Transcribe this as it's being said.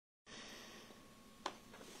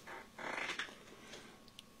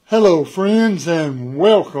Hello, friends, and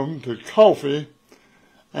welcome to Coffee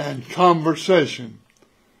and Conversation.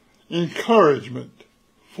 Encouragement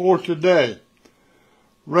for today.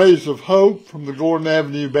 Rays of Hope from the Gordon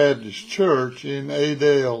Avenue Baptist Church in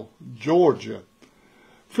Adel, Georgia.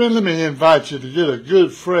 Friend, let me invite you to get a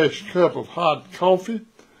good fresh cup of hot coffee.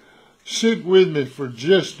 Sit with me for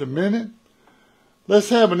just a minute. Let's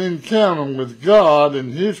have an encounter with God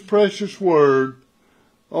and His precious Word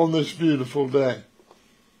on this beautiful day.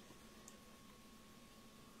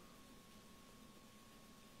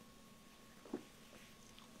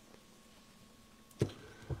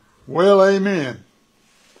 Well, amen.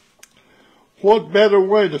 What better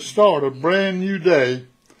way to start a brand new day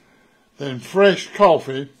than fresh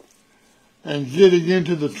coffee and getting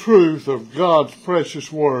into the truth of God's precious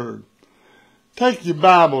Word? Take your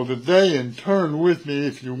Bible today and turn with me,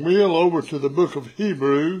 if you will, over to the book of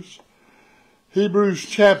Hebrews. Hebrews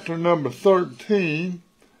chapter number 13.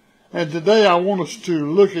 And today I want us to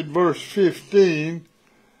look at verse 15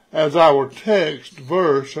 as our text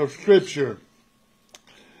verse of Scripture.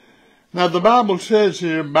 Now the Bible says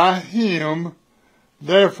here, by Him,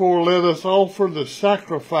 therefore let us offer the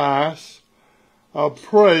sacrifice of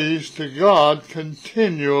praise to God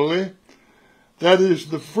continually. That is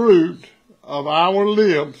the fruit of our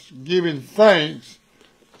lips, giving thanks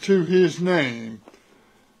to His name.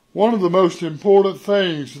 One of the most important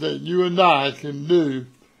things that you and I can do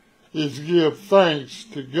is give thanks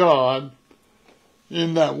to God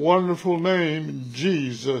in that wonderful name,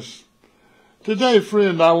 Jesus. Today,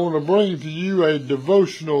 friend, I want to bring to you a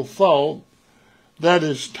devotional thought that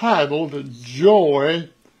is titled Joy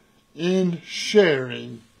in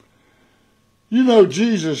Sharing. You know,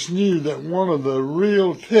 Jesus knew that one of the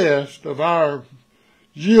real tests of our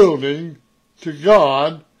yielding to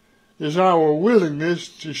God is our willingness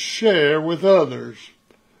to share with others.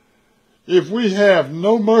 If we have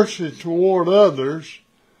no mercy toward others,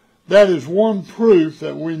 that is one proof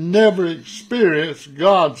that we never experience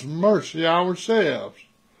God's mercy ourselves.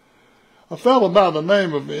 A fellow by the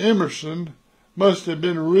name of Emerson must have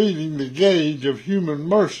been reading the gauge of human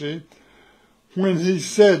mercy when he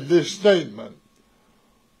said this statement: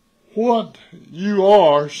 "What you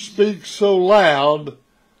are speaks so loud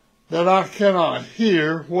that I cannot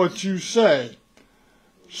hear what you say."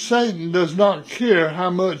 Satan does not care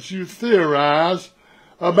how much you theorize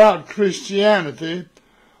about Christianity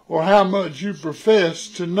or how much you profess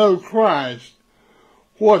to know Christ.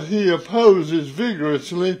 What he opposes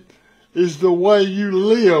vigorously is the way you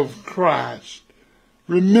live Christ.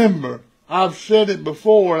 Remember, I've said it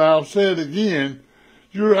before and I'll say it again,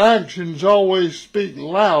 your actions always speak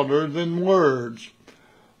louder than words.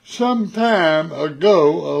 Some time ago,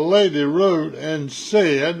 a lady wrote and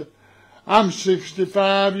said, "I'm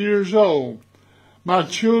 65 years old. My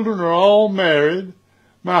children are all married.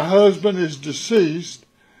 My husband is deceased.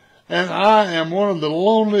 And I am one of the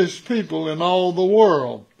loneliest people in all the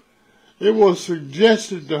world." It was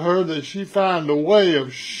suggested to her that she find a way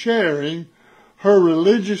of sharing her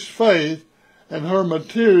religious faith and her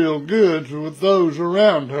material goods with those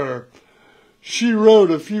around her. She wrote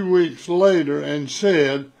a few weeks later and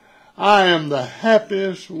said, "I am the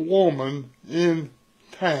happiest woman in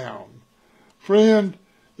town." Friend,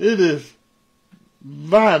 it is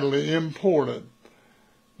vitally important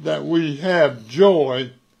that we have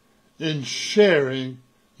joy in sharing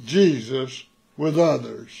Jesus with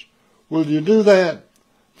others. Will you do that?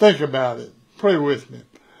 Think about it. Pray with me.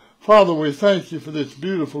 Father, we thank you for this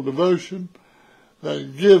beautiful devotion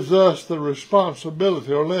that gives us the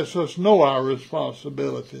responsibility, or lets us know our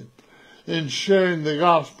responsibility in sharing the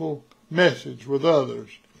gospel message with others.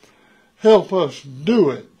 Help us do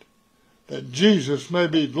it, that Jesus may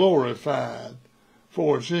be glorified.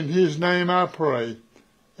 For it's in His name I pray.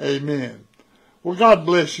 Amen. Well, God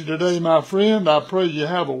bless you today, my friend. I pray you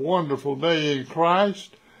have a wonderful day in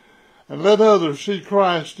Christ, and let others see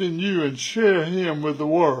Christ in you and share Him with the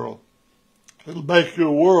world. It'll make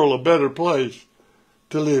your world a better place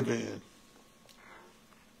to live in.